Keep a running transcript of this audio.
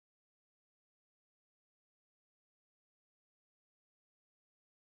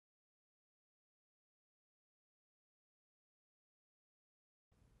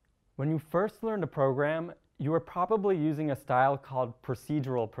When you first learned to program, you were probably using a style called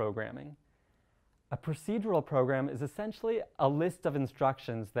procedural programming. A procedural program is essentially a list of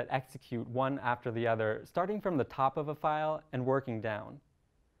instructions that execute one after the other, starting from the top of a file and working down.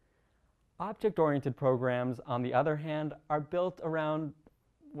 Object-oriented programs, on the other hand, are built around,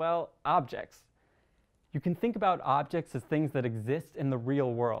 well, objects. You can think about objects as things that exist in the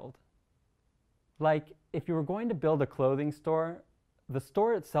real world. Like, if you were going to build a clothing store, the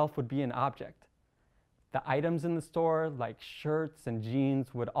store itself would be an object. The items in the store, like shirts and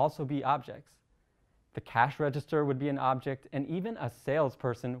jeans, would also be objects. The cash register would be an object, and even a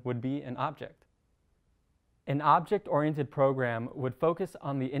salesperson would be an object. An object-oriented program would focus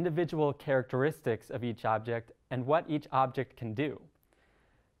on the individual characteristics of each object and what each object can do.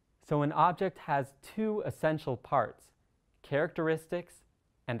 So an object has two essential parts: characteristics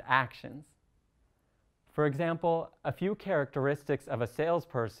and actions. For example, a few characteristics of a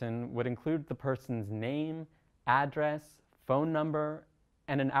salesperson would include the person's name, address, phone number,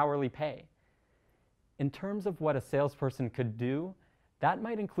 and an hourly pay. In terms of what a salesperson could do, that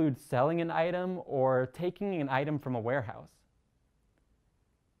might include selling an item or taking an item from a warehouse.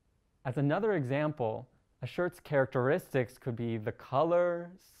 As another example, a shirt's characteristics could be the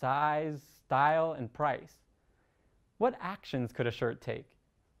color, size, style, and price. What actions could a shirt take?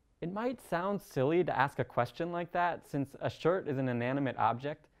 It might sound silly to ask a question like that, since a shirt is an inanimate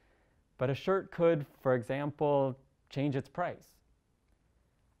object, but a shirt could, for example, change its price.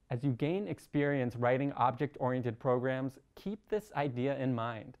 As you gain experience writing object-oriented programs, keep this idea in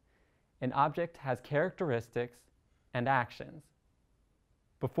mind. An object has characteristics and actions.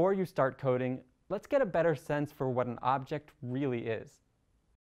 Before you start coding, let's get a better sense for what an object really is.